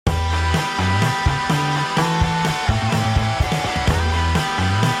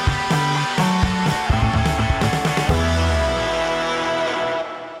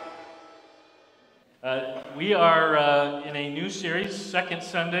We are in a new series, second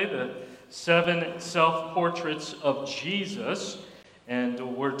Sunday, the 7 Self-Portraits of Jesus. And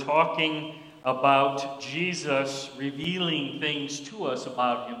we're talking about Jesus revealing things to us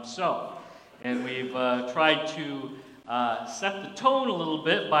about himself. And we've tried to set the tone a little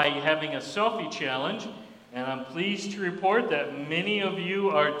bit by having a selfie challenge. And I'm pleased to report that many of you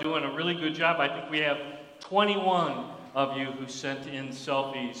are doing a really good job. I think we have 21 of you who sent in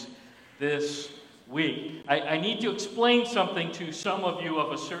selfies this week. I need to explain something to some of you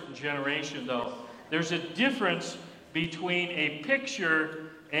of a certain generation, though. There's a difference between a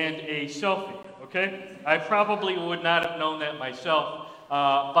picture and a selfie, okay? I probably would not have known that myself,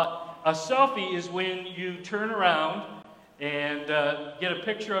 but a selfie is when you turn around and get a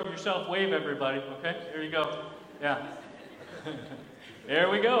picture of yourself. Wave, everybody, okay? There you go. Yeah. There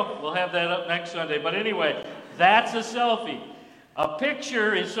we go. We'll have that up next Sunday. But anyway, that's a selfie. A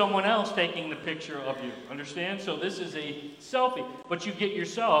picture is someone else taking the picture of you. Understand? So this is a selfie. But you get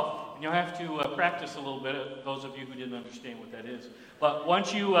yourself, and you'll have to practice a little bit, those of you who didn't understand what that is. But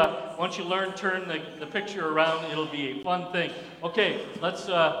once you learn, turn the picture around, it'll be a fun thing. Okay, let's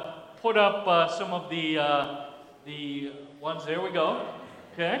put up some of the ones. There we go.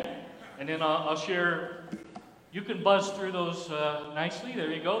 Okay? And then I'll share. You can buzz through those nicely. There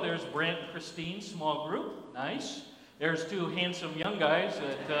you go. There's Brent and Christine, small group. Nice. There's 2 handsome young guys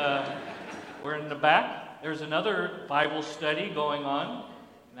that were in the back. There's another Bible study going on.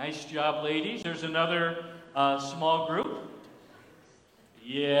 Nice job, ladies. There's another small group.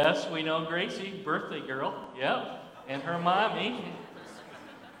 Yes, we know Gracie, birthday girl. Yep. And her mommy.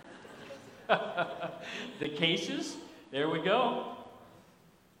 The cases. There we go.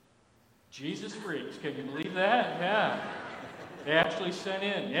 Jesus freaks. Can you believe that? Yeah. They actually sent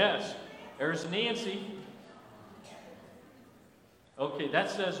in. Yes. There's Nancy. Okay, that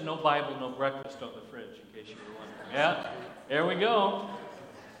says no Bible, no breakfast on the fridge, in case you were wondering. Yeah, there we go.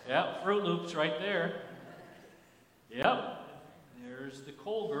 Yeah, Fruit Loops right there. Yep, there's the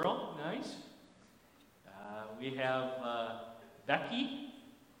Cole girl. Nice. We have Becky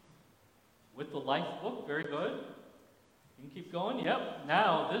with the Life book. Very good. You can keep going. Yep.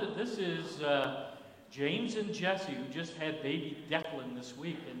 Now, this is James and Jesse, who just had baby Declan this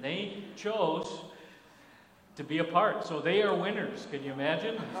week, and they chose to be a part. So they are winners. Can you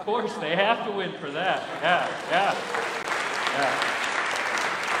imagine? Of course, they have to win for that. Yeah.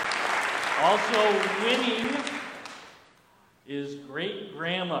 Also winning is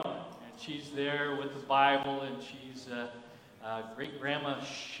great-grandma. And she's there with the Bible, and she's great-grandma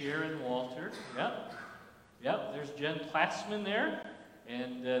Sharon Walter. Yep. There's Jen Plassman there.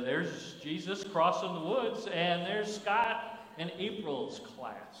 And there's Jesus crossing the woods. And there's Scott and April's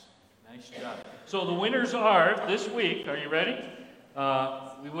class. Nice job. So the winners are, this week, are you ready?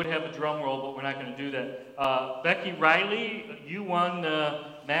 We would have a drum roll, but we're not going to do that. Becky Riley, you won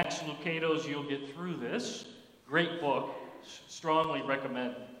Max Lucado's You'll Get Through This. Great book. Strongly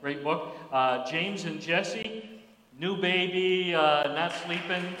recommend. Great book. James and Jesse, new baby, not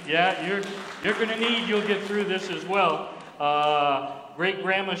sleeping. Yeah, you're going to need You'll Get Through This as well. Great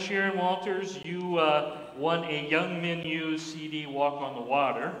Grandma Sharon Walters, you won a Young Men Use CD, Walk on the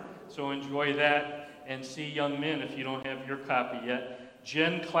Water. So enjoy that and see Young Men if you don't have your copy yet.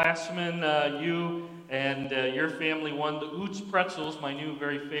 Jen Classman, you and your family won the Oots Pretzels, my new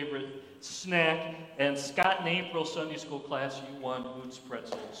very favorite snack. And Scott and April Sunday School class, you won Oots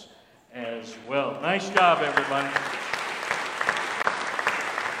Pretzels as well. Nice job, everybody.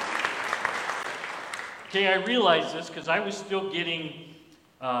 Okay, I realize this because I was still getting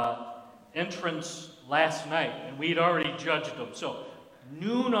entrants last night, and we'd already judged them. So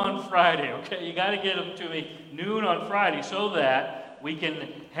noon on Friday, okay? You got to get them to me noon on Friday so that we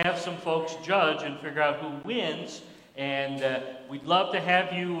can have some folks judge and figure out who wins. And we'd love to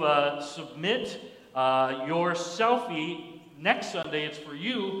have you submit your selfie. Next Sunday, it's for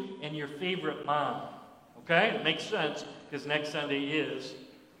you and your favorite mom. Okay? It makes sense because next Sunday is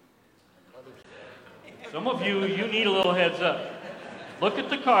Mother's Day. Some of you need a little heads up. Look at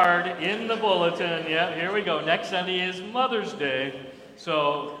the card in the bulletin. Yeah, here we go. Next Sunday is Mother's Day.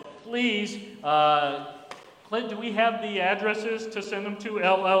 So please, Clint, do we have the addresses to send them to?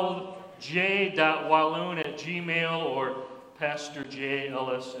 llj.walloon@gmail or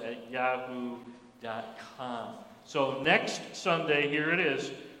pastorjellis@yahoo.com. So next Sunday, here it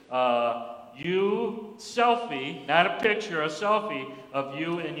is. You selfie, not a picture, a selfie of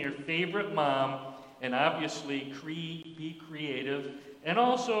you and your favorite mom. And obviously, be creative. And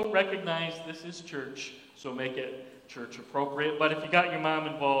also recognize this is church, so make it church appropriate. But if you got your mom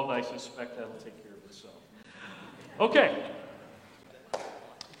involved, I suspect that'll take care of itself. Okay.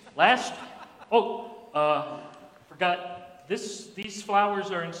 forgot, these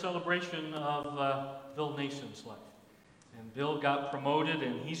flowers are in celebration of Bill Nason's life. And Bill got promoted,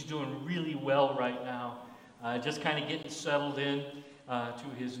 and he's doing really well right now, just kind of getting settled in to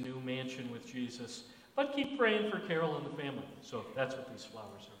his new mansion with Jesus. But keep praying for Carol and the family. So that's what these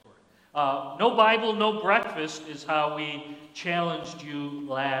flowers are for. No Bible, no breakfast is how we challenged you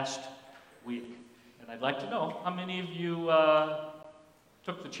last week. And I'd like to know how many of you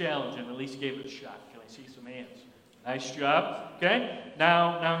took the challenge and at least gave it a shot. Can I see some hands? Nice job. Okay.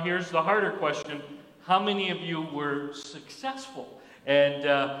 Now here's the harder question. How many of you were successful? And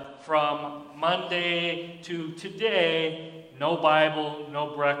from Monday to today, no Bible,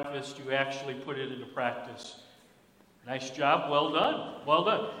 no breakfast. You actually put it into practice. Nice job. Well done. Well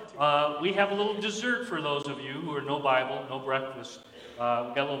done. We have a little dessert for those of you who are no Bible, no breakfast. We've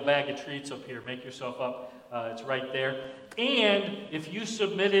got a little bag of treats up here. Make yourself up. It's right there. And if you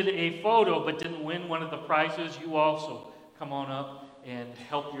submitted a photo but didn't win one of the prizes, you also come on up and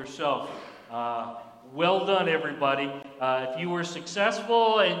help yourself. Well done, everybody. If you were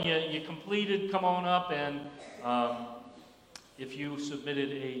successful and you completed, come on up. And if you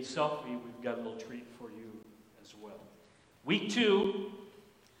submitted a selfie, we've got a little treat for you as well. Week 2,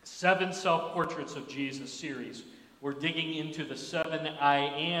 7 Self-Portraits of Jesus series. We're digging into the 7 I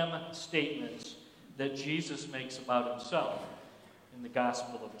am statements that Jesus makes about himself in the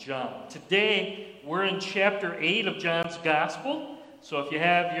Gospel of John. Today, we're in chapter 8 of John's Gospel. So if you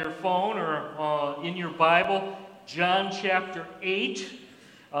have your phone or in your Bible, John chapter 8,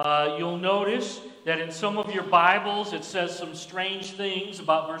 you'll notice that in some of your Bibles it says some strange things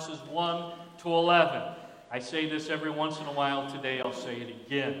about verses 1 to 11. I say this every once in a while. Today I'll say it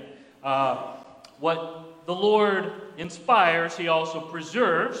again. What the Lord inspires, he also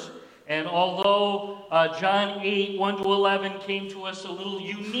preserves. And although John 8, 1 to 11 came to us a little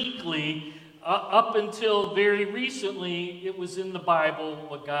uniquely, up until very recently, it was in the Bible.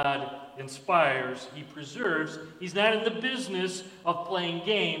 What God inspires, he preserves. He's not in the business of playing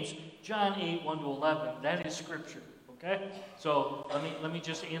games. John 8, 1 to 11, that is Scripture, okay? So let me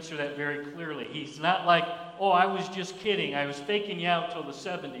just answer that very clearly. He's not like, oh, I was just kidding. I was faking you out till the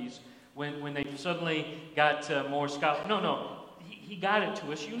 70s when they suddenly got more scholars. No. He got it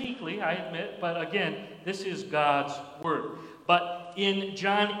to us uniquely, I admit. But again, this is God's Word. But in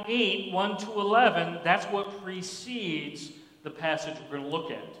John 8, 1 to 11, that's what precedes the passage we're going to look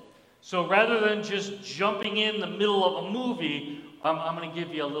at. So rather than just jumping in the middle of a movie, I'm going to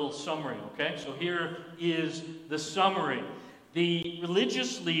give you a little summary, okay? So here is the summary. The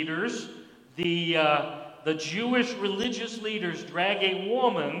religious leaders, the Jewish religious leaders drag a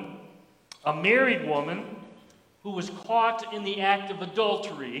woman, a married woman, who was caught in the act of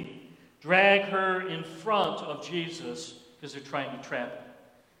adultery, drag her in front of Jesus because they're trying to trap him.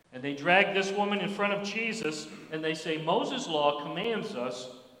 And they drag this woman in front of Jesus, and they say, Moses' law commands us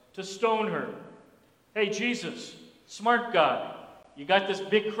to stone her. Hey, Jesus, smart guy, you got this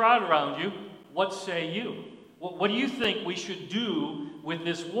big crowd around you. What say you? What do you think we should do with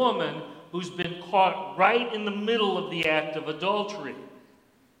this woman who's been caught right in the middle of the act of adultery?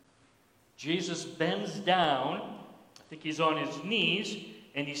 Jesus bends down, I think he's on his knees,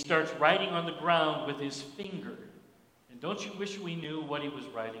 and he starts writing on the ground with his finger. And don't you wish we knew what he was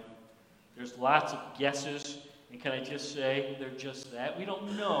writing? There's lots of guesses, and can I just say, they're just that. We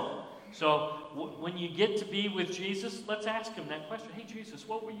don't know. So when you get to be with Jesus, let's ask him that question. Hey, Jesus,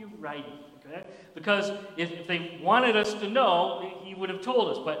 what were you writing? Okay? Because if they wanted us to know, he would have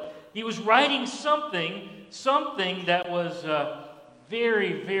told us. But he was writing something that was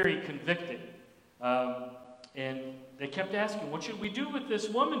very, very convicting. And they kept asking, what should we do with this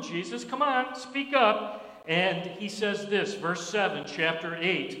woman, Jesus? Come on, speak up. And he says this, verse 7, chapter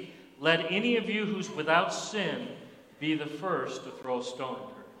 8, let any of you who's without sin be the first to throw a stone at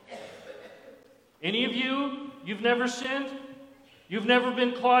her. Any of you, you've never sinned? You've never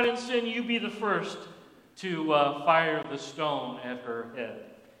been caught in sin? You be the first to fire the stone at her head.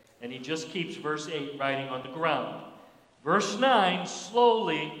 And he just keeps verse 8 writing on the ground. Verse 9,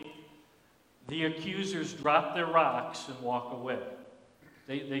 slowly, the accusers drop their rocks and walk away.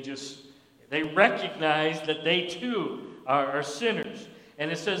 They recognize that they too are sinners. And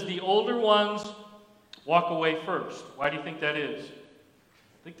it says the older ones walk away first. Why do you think that is?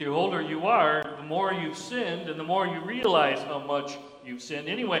 I think the older you are, the more you've sinned and the more you realize how much you've sinned.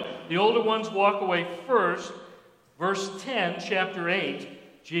 Anyway, the older ones walk away first. Verse 10, chapter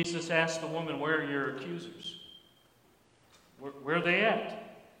 8, Jesus asked the woman, where are your accusers? Where are they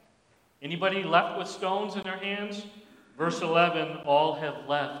at? Anybody left with stones in their hands? Verse 11, all have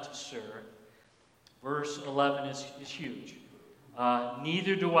left, sir. Verse 11 is huge.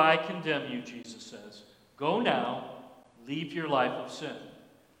 Neither do I condemn you, Jesus says. Go now, leave your life of sin.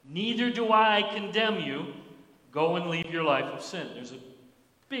 Neither do I condemn you. Go and leave your life of sin. There's a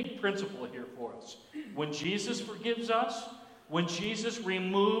big principle here for us. When Jesus forgives us, when Jesus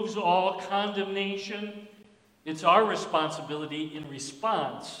removes all condemnation, it's our responsibility in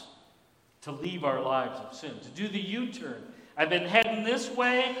response to leave our lives of sin, to do the U-turn. I've been heading this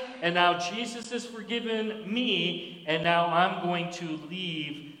way, and now Jesus has forgiven me, and now I'm going to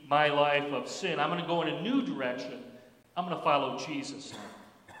leave my life of sin. I'm going to go in a new direction. I'm going to follow Jesus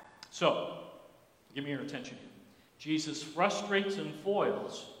now. So, give me your attention here. Jesus frustrates and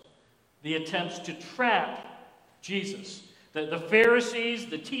foils the attempts to trap Jesus. The Pharisees,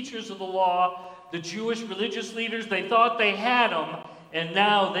 the teachers of the law, the Jewish religious leaders, they thought they had him, and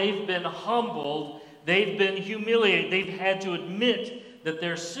now they've been humbled, they've been humiliated, they've had to admit that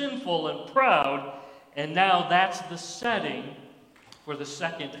they're sinful and proud, and now that's the setting for the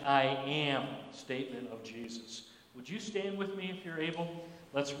second I am statement of Jesus. Would you stand with me if you're able?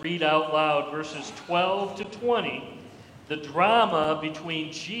 Let's read out loud verses 12 to 20, the drama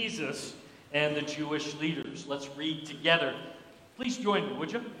between Jesus and the Jewish leaders. Let's read together. Please join me,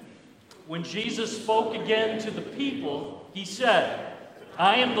 would you? When Jesus spoke again to the people, he said,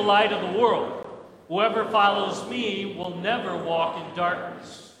 I am the light of the world. Whoever follows me will never walk in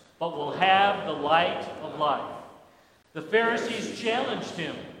darkness, but will have the light of life. The Pharisees challenged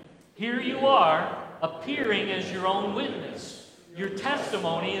him. Here you are, appearing as your own witness. Your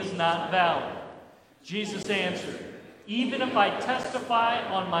testimony is not valid. Jesus answered, even if I testify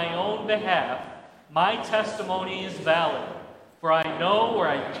on my own behalf, my testimony is valid. For I know where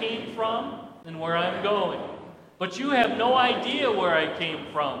I came from and where I'm going. But you have no idea where I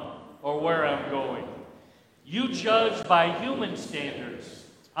came from or where I'm going. You judge by human standards.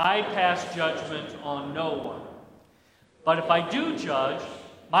 I pass judgment on no one. But if I do judge,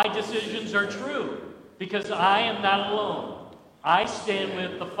 my decisions are true, because I am not alone. I stand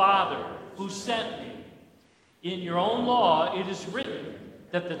with the Father who sent me. In your own law, it is written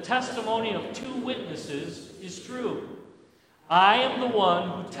that the testimony of two witnesses is true. I am the one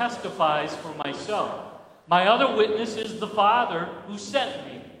who testifies for myself. My other witness is the Father who sent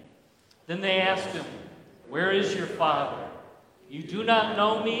me. Then they asked him, where is your Father? You do not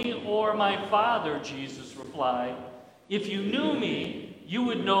know me or my Father, Jesus replied. If you knew me, you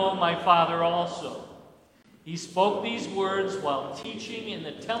would know my Father also. He spoke these words while teaching in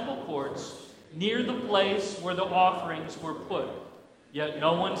the temple courts near the place where the offerings were put. Yet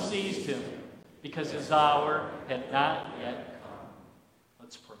no one seized him, because his hour had not yet come.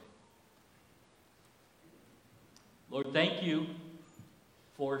 Let's pray. Lord, thank you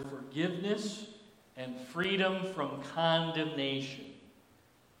for forgiveness and freedom from condemnation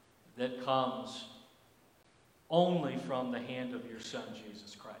that comes only from the hand of your Son,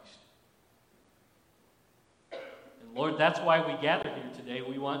 Jesus Christ. And Lord, that's why we gather here today.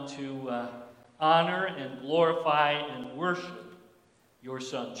 We want to honor and glorify and worship your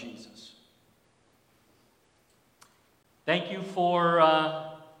Son, Jesus. Thank you for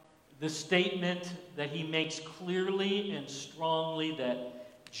the statement that he makes clearly and strongly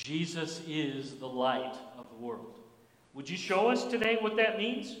that Jesus is the light of the world. Would you show us today what that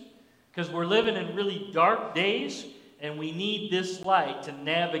means? Because we're living in really dark days, and we need this light to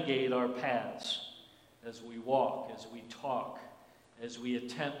navigate our paths as we walk, as we talk, as we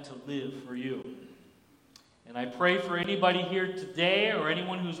attempt to live for you. And I pray for anybody here today or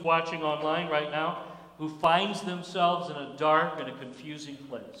anyone who's watching online right now who finds themselves in a dark and a confusing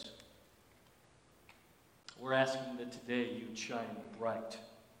place. We're asking that today you'd shine bright.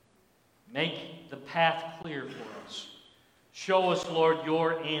 Make the path clear for us. Show us, Lord,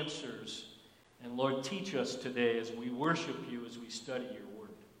 your answers. And Lord, teach us today as we worship you, as we study your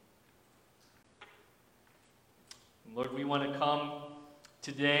word. And Lord, we want to come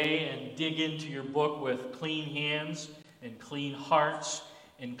today and dig into your book with clean hands and clean hearts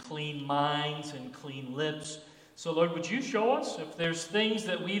and clean minds and clean lips. So, Lord, would you show us if there's things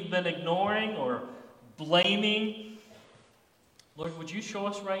that we've been ignoring or blaming? Lord, would you show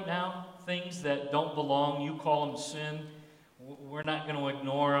us right now things that don't belong? You call them sin. We're not going to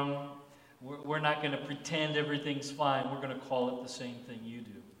ignore them. We're not going to pretend everything's fine. We're going to call it the same thing you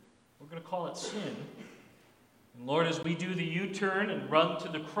do. We're going to call it sin. And Lord, as we do the U-turn and run to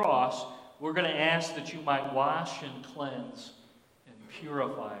the cross, we're going to ask that you might wash and cleanse and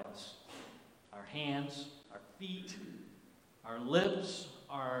purify us. Our hands, our feet, our lips,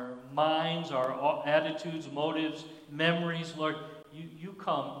 our minds, our attitudes, motives, memories. Lord, you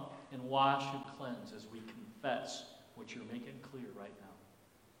come and wash and cleanse as we confess what you're making clear right now.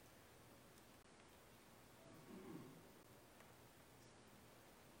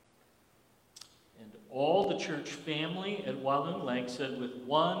 all the church family at Walloon Lake said with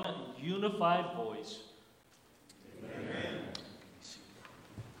one unified voice, Amen.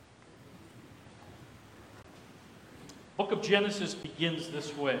 Book of Genesis begins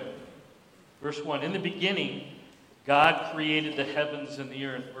this way. Verse 1, in the beginning, God created the heavens and the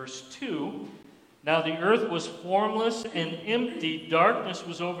earth. Verse 2, now the earth was formless and empty. Darkness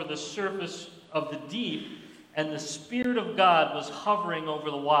was over the surface of the deep, and the Spirit of God was hovering over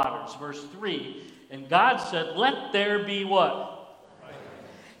the waters. Verse 3, and God said, let there be what? Light.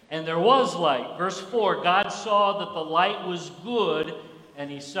 And there was light. Verse 4, God saw that the light was good, and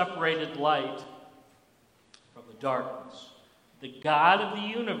he separated light from the darkness. The God of the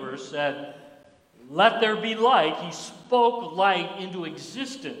universe said, let there be light. He spoke light into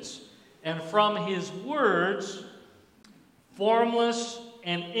existence. And from his words, formless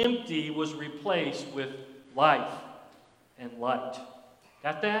and empty was replaced with life and light.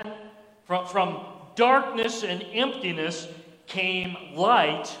 Got that? From darkness and emptiness came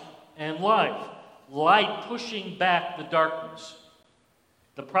light and life. Light pushing back the darkness.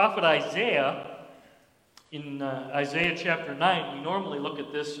 The prophet Isaiah, in Isaiah chapter 9, we normally look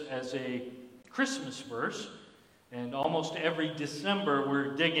at this as a Christmas verse, and almost every December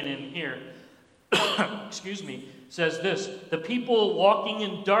we're digging in here. Excuse me, says this, the people walking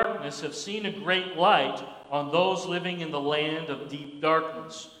in darkness have seen a great light on those living in the land of deep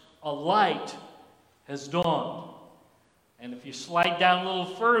darkness. A light has dawned. And if you slide down a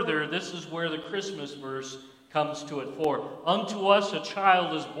little further, this is where the Christmas verse comes to it. For unto us a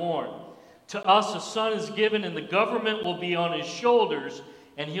child is born, to us a son is given, and the government will be on his shoulders,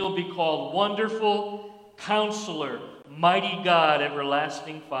 and he'll be called Wonderful Counselor, Mighty God,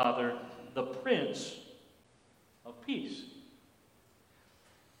 Everlasting Father, the Prince of Peace.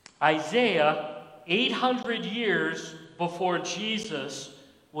 Isaiah, 800 years before Jesus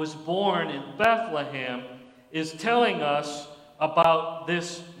was born in Bethlehem, is telling us about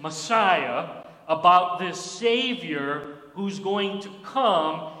this Messiah, about this Savior who's going to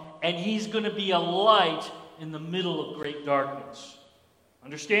come, and he's going to be a light in the middle of great darkness.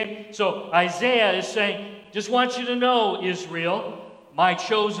 Understand? So Isaiah is saying, just want you to know, Israel, my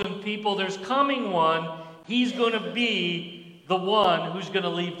chosen people, there's coming one. He's going to be the one who's going to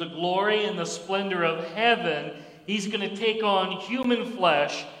leave the glory and the splendor of heaven. He's going to take on human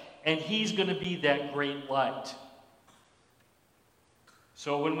flesh, and he's going to be that great light.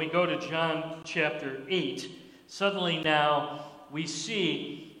 So when we go to John chapter 8, suddenly now we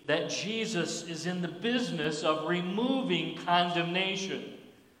see that Jesus is in the business of removing condemnation.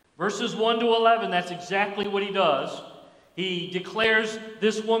 Verses 1 to 11, that's exactly what he does. He declares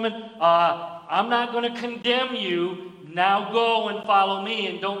this woman, I'm not going to condemn you. Now go and follow me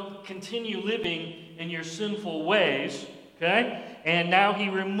and don't continue living in your sinful ways. Okay? And now he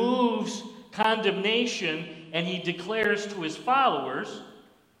removes condemnation and he declares to his followers,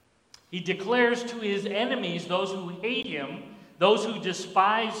 he declares to his enemies, those who hate him, those who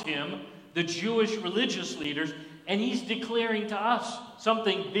despise him, the Jewish religious leaders, and he's declaring to us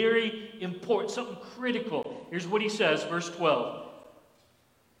something very important, something critical. Here's what he says, verse 12.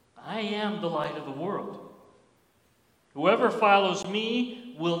 I am the light of the world. Whoever follows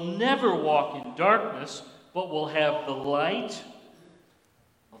me will never walk in darkness, but will have the light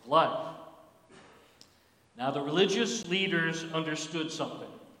of life. Now, the religious leaders understood something.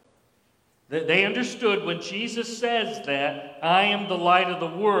 They understood when Jesus says that, I am the light of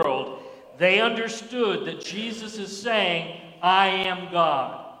the world, they understood that Jesus is saying, I am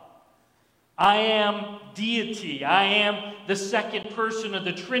God. I am deity. I am the second person of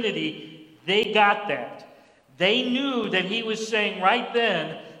the Trinity. They got that. They knew that he was saying right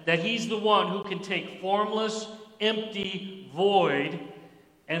then that he's the one who can take formless, empty, void,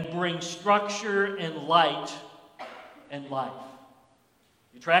 and bring structure and light and life.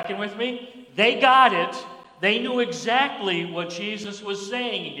 You tracking with me? They got it. They knew exactly what Jesus was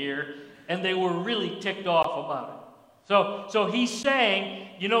saying here, and they were really ticked off about it. So he's saying,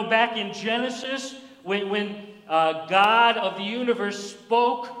 back in Genesis, when God of the universe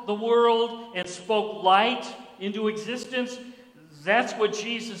spoke the world and spoke light into existence, that's what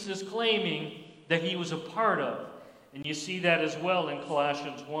Jesus is claiming that he was a part of. And you see that as well in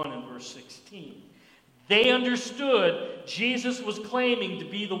Colossians 1 and verse 16. They understood Jesus was claiming to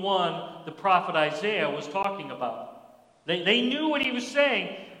be the one the prophet Isaiah was talking about. They knew what he was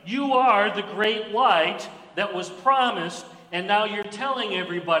saying. You are the great light that was promised, and now you're telling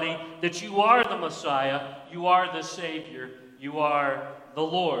everybody that you are the Messiah, you are the Savior, you are the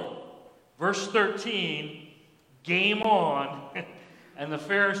Lord. Verse 13, game on, and the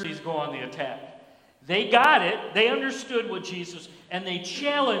Pharisees go on the attack. They got it, they understood what Jesus, and they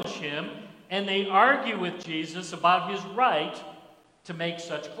challenge him, and they argue with Jesus about his right to make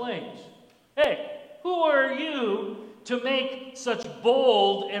such claims. Hey, who are you to make such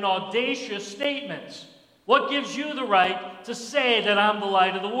bold and audacious statements? What gives you the right to say that I'm the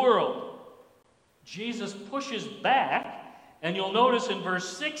light of the world? Jesus pushes back, and you'll notice in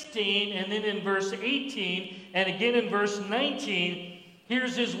verse 16, and then in verse 18, and again in verse 19,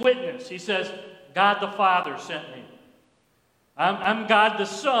 here's his witness. He says, God the Father sent me. I'm God the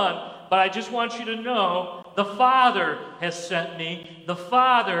Son, but I just want you to know the Father has sent me. The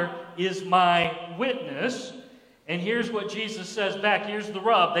Father is my witness. And here's what Jesus says back. Here's the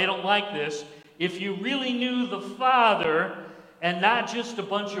rub. They don't like this. If you really knew the Father and not just a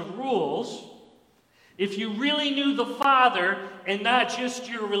bunch of rules, if you really knew the Father and not just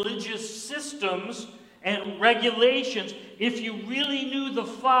your religious systems and regulations, if you really knew the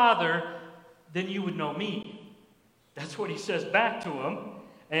Father, then you would know me. That's what he says back to them.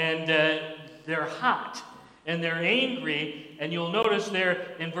 And they're hot and they're angry. And you'll notice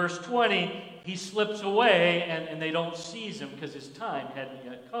there in verse 20, he slips away and they don't seize him because his time hadn't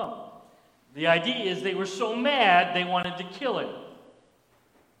yet come. The idea is they were so mad they wanted to kill him.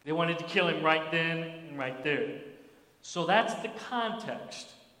 They wanted to kill him right then and right there. So that's the context.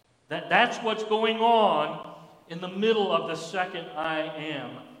 That's what's going on in the middle of the second I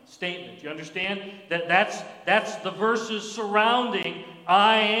am statement. You understand? That's the verses surrounding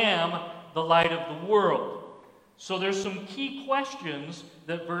I am the light of the world. So there's some key questions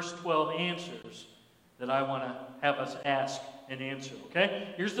that verse 12 answers that I want to have us ask and answer,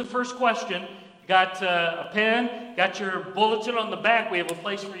 okay? Here's the first question. Got a pen, got your bulletin on the back. We have a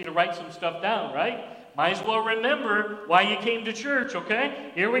place for you to write some stuff down, right? Might as well remember why you came to church,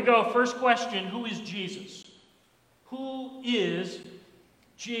 okay? Here we go. First question, who is Jesus? Who is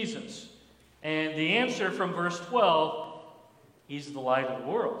Jesus? And the answer from verse 12, he's the light of the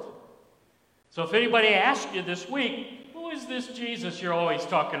world. So if anybody asks you this week, who is this Jesus you're always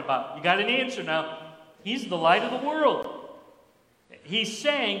talking about? You got an answer now. He's the light of the world. He's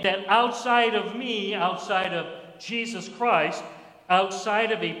saying that outside of me, outside of Jesus Christ,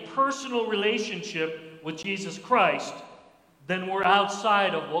 outside of a personal relationship with Jesus Christ, then we're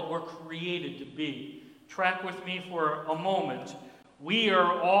outside of what we're created to be. Track with me for a moment. We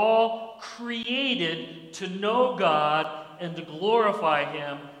are all created to know God and to glorify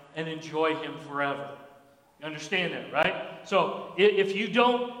Him and enjoy Him forever. You understand that, right? So if you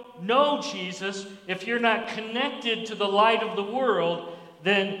don't know Jesus, if you're not connected to the light of the world,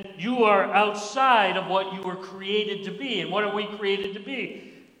 then you are outside of what you were created to be. And what are we created to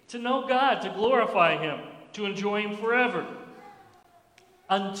be? To know God, to glorify Him, to enjoy Him forever.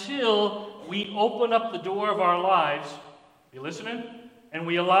 Until we open up the door of our lives, you listening? And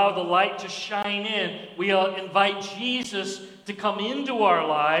we allow the light to shine in. We invite Jesus to come into our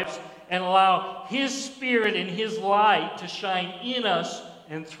lives and allow His Spirit and His light to shine in us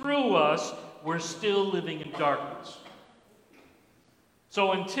and through us. We're still living in darkness.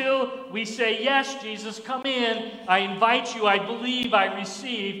 So until we say, yes, Jesus, come in, I invite you, I believe, I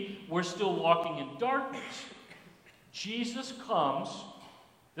receive, we're still walking in darkness. Jesus comes,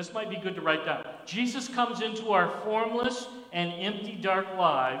 this might be good to write down. Jesus comes into our formless and empty dark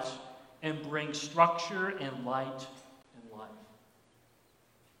lives and brings structure and light and life.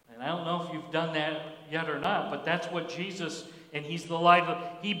 And I don't know if you've done that yet or not, but that's what Jesus, and He's the light of,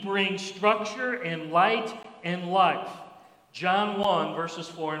 He brings structure and light and life. John 1, verses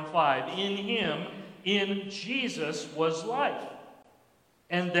 4 and 5. In Him, in Jesus, was life.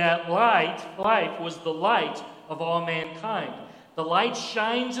 And that life was the light of all mankind. The light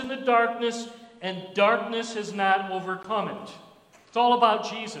shines in the darkness, and darkness has not overcome it. It's all about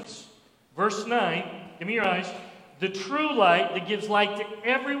Jesus. Verse 9, give me your eyes. The true light that gives light to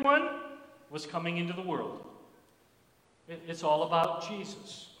everyone was coming into the world. It's all about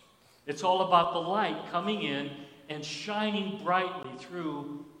Jesus. It's all about the light coming in and shining brightly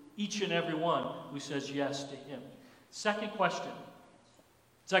through each and every one who says yes to Him. Second question.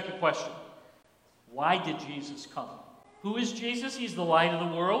 Why did Jesus come? Who is Jesus? He's the light of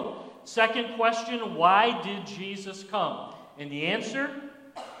the world. Second question, why did Jesus come? And the answer,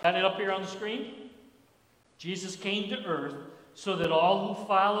 got it up here on the screen? Jesus came to earth so that all who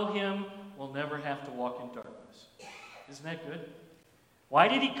follow Him will never have to walk in darkness. Isn't that good? Why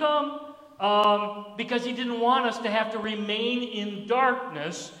did He come? Because He didn't want us to have to remain in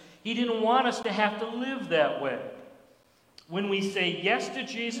darkness. He didn't want us to have to live that way. When we say yes to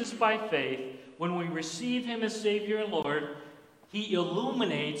Jesus by faith, when we receive Him as Savior and Lord, He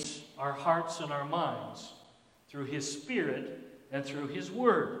illuminates our hearts and our minds through His Spirit and through His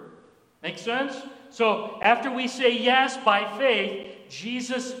Word. Make sense? So after we say yes by faith,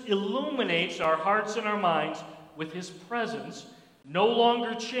 Jesus illuminates our hearts and our minds with his presence. No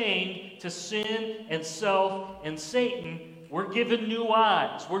longer chained to sin and self and Satan, we're given new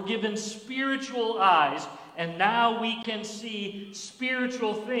eyes. We're given spiritual eyes, and now we can see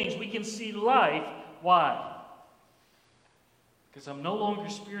spiritual things. We can see life. Why? Because I'm no longer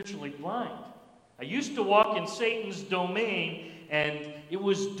spiritually blind. I used to walk in Satan's domain, and it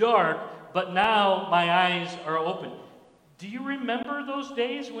was dark, but now my eyes are open. Do you remember those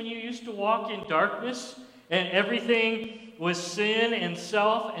days when you used to walk in darkness and everything was sin and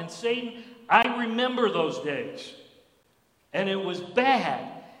self and Satan? I remember those days. And it was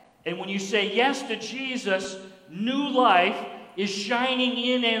bad. And when you say yes to Jesus, new life is shining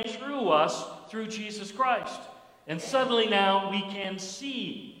in and through us through Jesus Christ. And suddenly now we can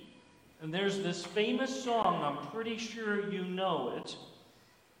see. And there's this famous song, I'm pretty sure you know it,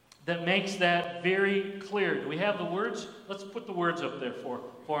 that makes that very clear. Do we have the words? Let's put the words up there for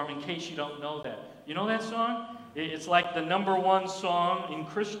them in case you don't know that. You know that song? It's like the number one song in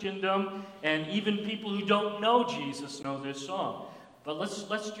Christendom, and even people who don't know Jesus know this song. But let's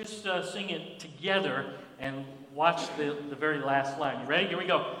just sing it together and watch the very last line. You ready? Here we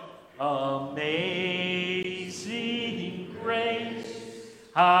go. Amazing grace,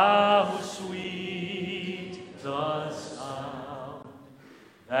 how sweet the sound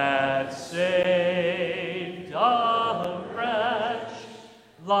that saved a wretch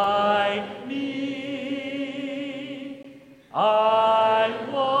like me. I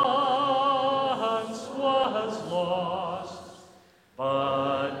once was lost,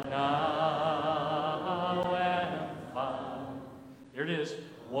 but now am found. There it is.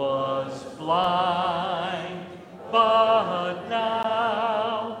 Was blind, but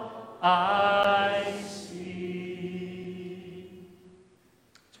now I see.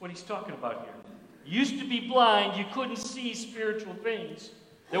 That's what he's talking about here. You used to be blind, you couldn't see spiritual things.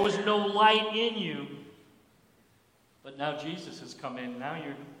 There was no light in you. But now Jesus has come in. Now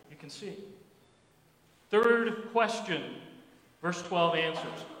you can see. Third question, verse 12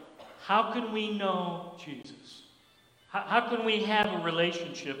 answers. How can we know Jesus? How can we have a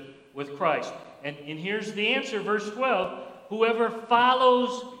relationship with Christ? And here's the answer, verse 12. Whoever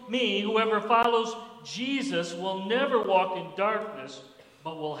follows me, whoever follows Jesus will never walk in darkness,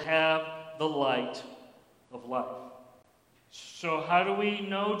 but will have the light of life. So how do we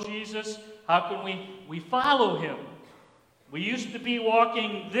know Jesus? How can we follow him? We used to be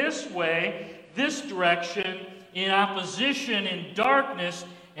walking this way, this direction, in opposition, in darkness,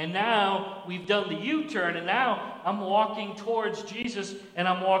 and now we've done the U-turn, and now I'm walking towards Jesus, and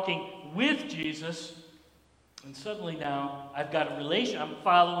I'm walking with Jesus, and suddenly now I've got a relation. I'm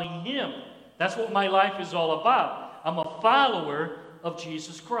following him. That's what my life is all about. I'm a follower of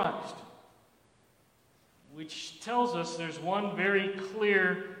Jesus Christ. Which tells us there's one very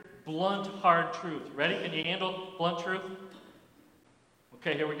clear, blunt, hard truth. Ready? Can you handle blunt truth?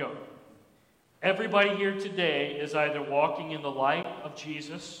 Okay, here we go. Everybody here today is either walking in the light of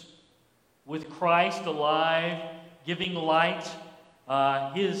Jesus, with Christ alive, giving light,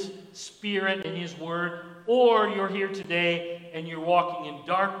 his Spirit and his Word, or you're here today and you're walking in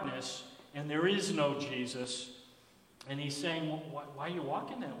darkness and there is no Jesus. And he's saying, well, why are you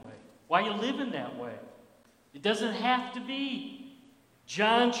walking that way? Why are you living that way? It doesn't have to be.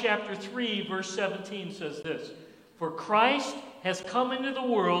 John chapter 3, verse 17 says this, "For Christ has come into the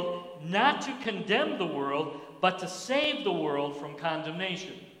world not to condemn the world, but to save the world from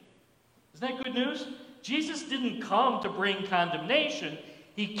condemnation." Isn't that good news? Jesus didn't come to bring condemnation.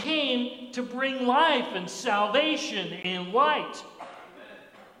 He came to bring life and salvation and light.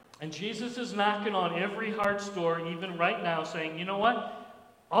 And Jesus is knocking on every heart's door, even right now, saying, you know what?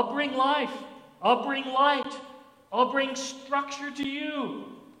 I'll bring life. I'll bring light. I'll bring structure to you.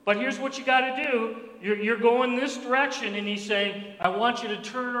 But here's what you got to do. You're going this direction, and he's saying, I want you to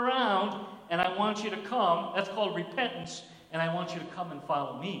turn around, and I want you to come. That's called repentance. And I want you to come and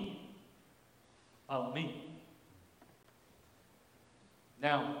follow me. Follow me.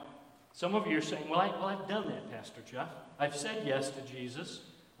 Now, some of you are saying, well, I've done that, Pastor Jeff. I've said yes to Jesus.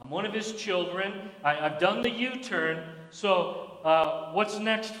 I'm one of his children. I've done the U-turn. So what's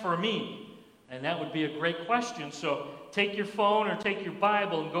next for me? And that would be a great question. So take your phone or take your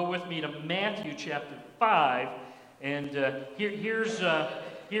Bible and go with me to Matthew chapter 5. And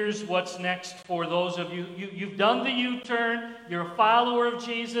here's what's next for those of you. You've done the U-turn. You're a follower of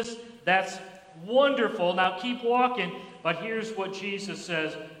Jesus. That's wonderful. Now keep walking. But here's what Jesus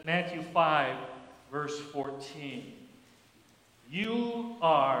says, Matthew 5, verse 14. You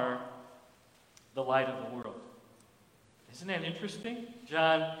are the light of the world. Isn't that interesting?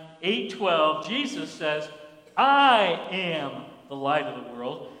 John 8:12, Jesus says, I am the light of the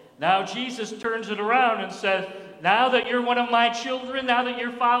world. Now Jesus turns it around and says, now that you're one of my children, now that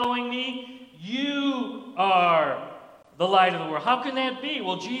you're following me, you are the light of the world. How can that be?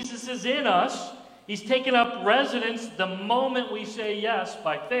 Well, Jesus is in us. He's taken up residence the moment we say yes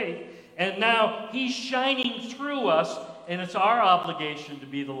by faith. And now he's shining through us, and it's our obligation to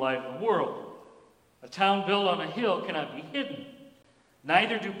be the light of the world. A town built on a hill cannot be hidden.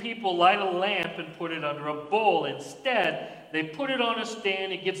 Neither do people light a lamp and put it under a bowl. Instead, they put it on a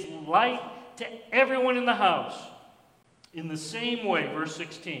stand. It gives light to everyone in the house. In the same way, verse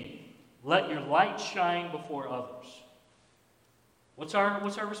 16, let your light shine before others. What's our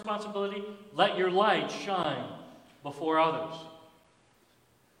responsibility? Let your light shine before others.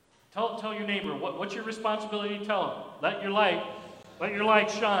 Tell your neighbor, what's your responsibility? Tell him. Let your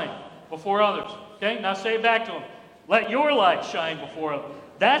light shine before others. Okay, now say it back to him. Let your light shine before others.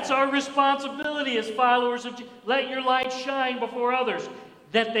 That's our responsibility as followers of Jesus. Let your light shine before others,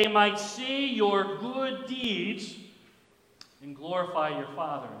 that they might see your good deeds and glorify your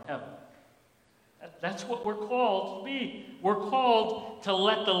Father in heaven. That's what we're called to be. We're called to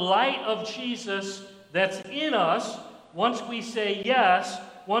let the light of Jesus that's in us, once we say yes,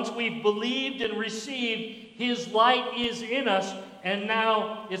 once we've believed and received, his light is in us, and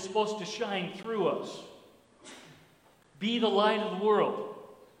now it's supposed to shine through us. Be the light of the world.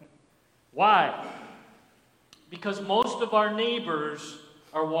 Why? Because most of our neighbors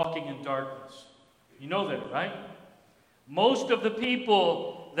are walking in darkness. You know that, right? Most of the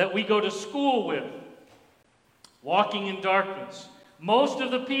people that we go to school with, walking in darkness. Most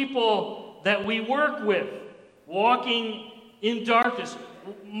of the people that we work with, walking in darkness.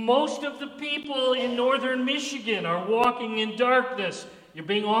 Most of the people in northern Michigan are walking in darkness. You're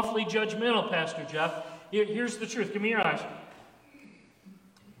being awfully judgmental, Pastor Jeff. Here's the truth. Give me your eyes.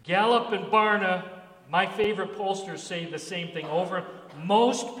 Gallup and Barna, my favorite pollsters, say the same thing over.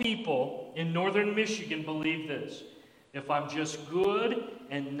 Most people in northern Michigan believe this. If I'm just good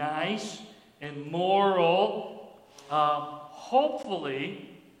and nice and moral, hopefully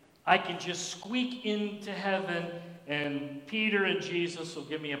I can just squeak into heaven and Peter and Jesus will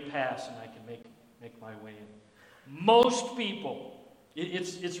give me a pass and I can make my way in. Most people,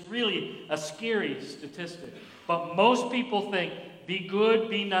 it's really a scary statistic, but most people think, be good,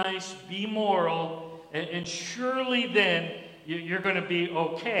 be nice, be moral, and surely then you're going to be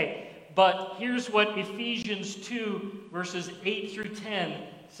okay. But here's what Ephesians 2, verses 8 through 10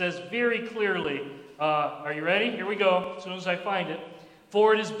 says very clearly. Are you ready? Here we go, as soon as I find it.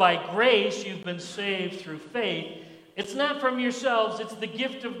 For it is by grace you've been saved through faith. It's not from yourselves, it's the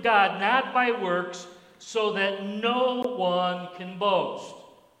gift of God, not by works, so that no one can boast.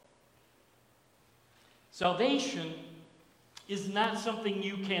 Salvation is not something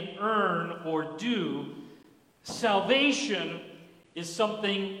you can earn or do. Salvation is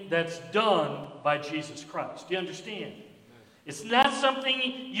something that's done by Jesus Christ. Do you understand? It's not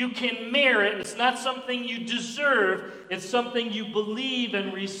something you can merit. It's not something you deserve. It's something you believe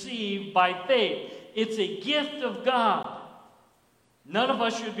and receive by faith. It's a gift of God. None of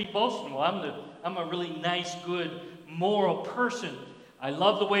us should be boasting. Well, I'm a really nice, good, moral person. I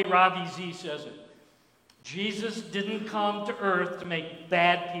love the way Ravi Z says it. Jesus didn't come to earth to make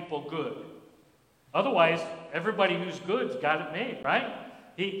bad people good. Otherwise, everybody who's good's got it made, right?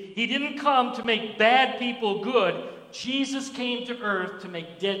 He didn't come to make bad people good. Jesus came to earth to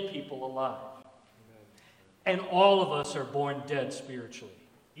make dead people alive. And all of us are born dead spiritually.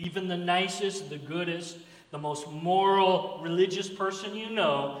 Even the nicest, the goodest, the most moral, religious person you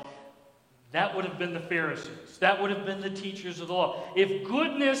know, that would have been the Pharisees. That would have been the teachers of the law. If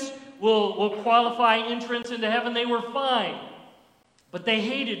goodness will qualify entrance into heaven, they were fine. But they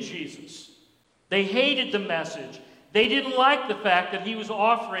hated Jesus. They hated the message. They didn't like the fact that he was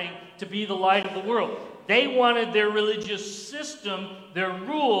offering to be the light of the world. They wanted their religious system, their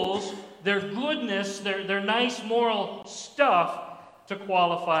rules, their goodness, their nice moral stuff to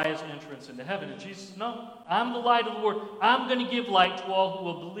qualify as entrance into heaven. And Jesus said, no, I'm the light of the world. I'm going to give light to all who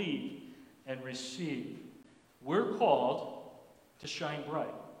will believe and receive. We're called to shine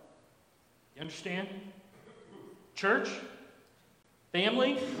bright. You understand? Church,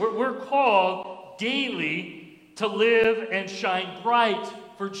 family, we're called daily to live and shine bright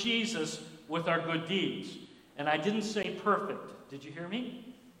for Jesus with our good deeds. And I didn't say perfect. Did you hear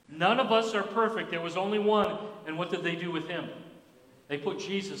me? None of us are perfect. There was only one. And what did they do with him? They put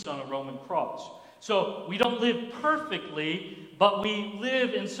Jesus on a Roman cross. So we don't live perfectly, but we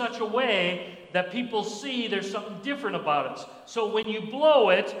live in such a way that people see there's something different about us. So when you blow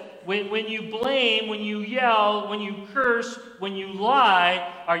it, when you blame, when you yell, when you curse, when you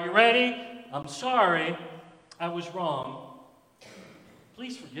lie, are you ready? I'm sorry, I was wrong.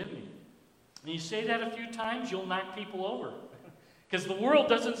 please forgive me. And you say that a few times, you'll knock people over. Because the world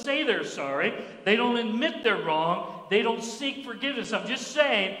doesn't say they're sorry. They don't admit they're wrong. They don't seek forgiveness. I'm just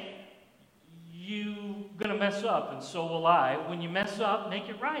saying, you're going to mess up, and so will I. When you mess up, make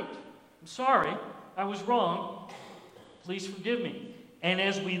it right. I'm sorry. I was wrong. Please forgive me. And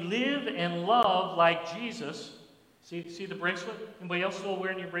as we live and love like Jesus, see the bracelet? Anybody else still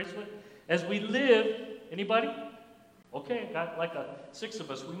wearing your bracelet? As we live, anybody? Okay, got like 6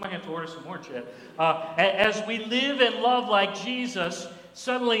 of us. We might have to order some more, Chad. As we live and love like Jesus,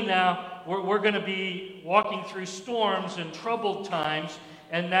 suddenly now we're going to be walking through storms and troubled times,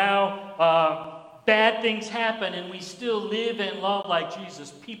 and now bad things happen, and we still live and love like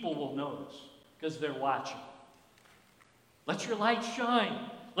Jesus. People will notice because they're watching. Let your light shine.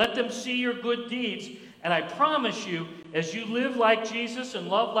 Let them see your good deeds. And I promise you, as you live like Jesus and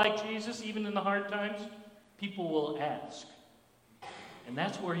love like Jesus, even in the hard times, people will ask. And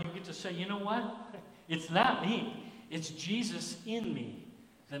that's where you get to say, you know what? It's not me. It's Jesus in me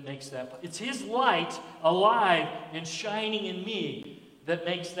that makes that. It's His light alive and shining in me that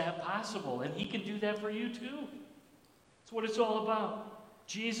makes that possible. And He can do that for you too. That's what it's all about.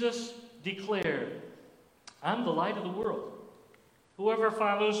 Jesus declared, I'm the light of the world. Whoever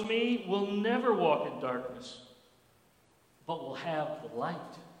follows me will never walk in darkness, but will have the light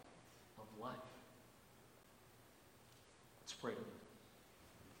of life. Let's pray.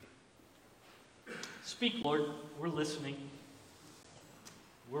 Speak, Lord. We're listening.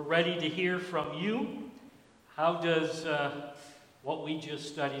 We're ready to hear from you. How does what we just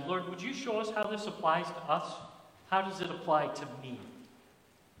studied, Lord, would you show us how this applies to us? How does it apply to me?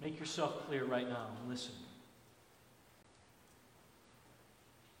 Make yourself clear right now and listen.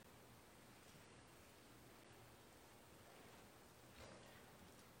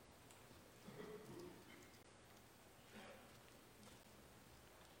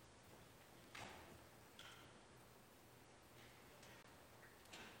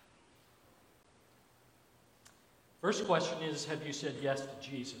 First question is, have you said yes to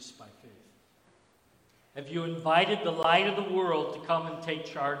Jesus by faith? Have you invited the light of the world to come and take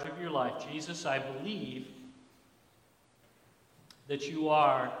charge of your life? Jesus, I believe that you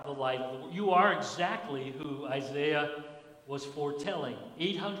are the light of the world. You are exactly who Isaiah was foretelling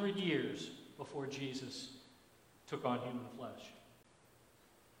 800 years before Jesus took on human flesh.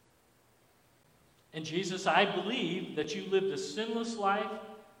 And Jesus, I believe that you lived a sinless life,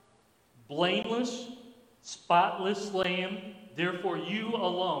 blameless, spotless lamb. Therefore, you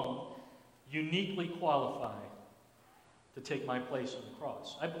alone uniquely qualify to take my place on the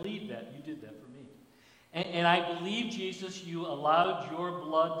cross. I believe that. You did that for me. And I believe, Jesus, you allowed your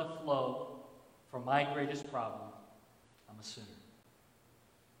blood to flow for my greatest problem. I'm a sinner.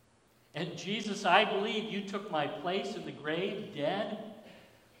 And Jesus, I believe you took my place in the grave, dead.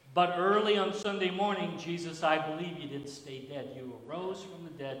 But early on Sunday morning, Jesus, I believe you didn't stay dead. You arose from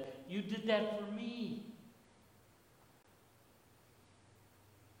the dead. You did that for me.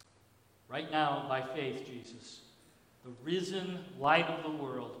 Right now, by faith, Jesus, the risen light of the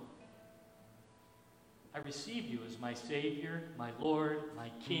world, I receive you as my Savior, my Lord, my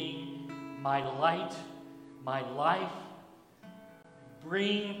King, my light, my life.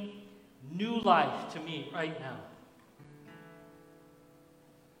 Bring new life to me right now.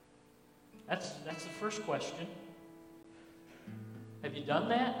 That's the first question. Have you done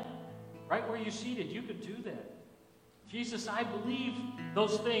that? Right where you're seated, you could do that. Jesus, I believe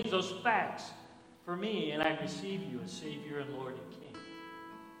those things, those facts for me, and I receive you as Savior and Lord and King.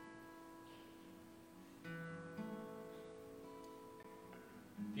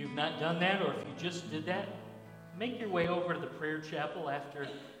 If you've not done that, or if you just did that, make your way over to the prayer chapel after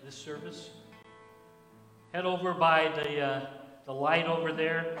this service. Head over by the light over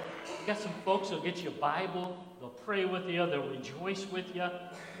there. You got some folks that'll get you a Bible. They'll pray with you. They'll rejoice with you.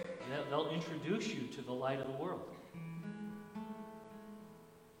 They'll introduce you to the light of the world.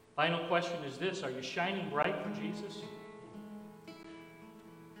 Final question is this: are you shining bright for Jesus?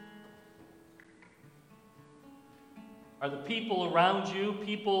 Are the people around you,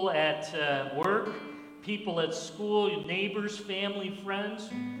 people at work, people at school, your neighbors, family, friends,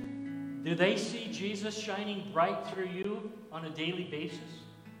 do they see Jesus shining bright through you on a daily basis?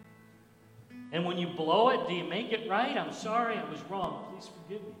 And when you blow it, do you make it right? I'm sorry, I was wrong. Please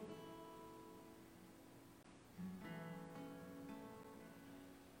forgive me.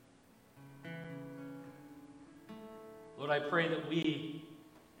 Lord, I pray that we,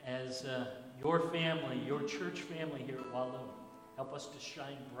 as your family, your church family here at Walloon, help us to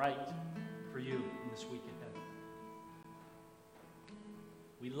shine bright for you in this week ahead.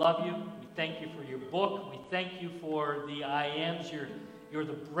 We love you. We thank you for your book. We thank you for the I Ams you're You're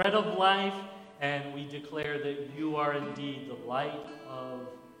the bread of life, and we declare that you are indeed the light of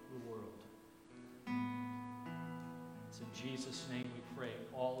the world. It's in Jesus' name we pray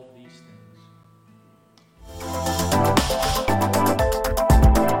all of these things.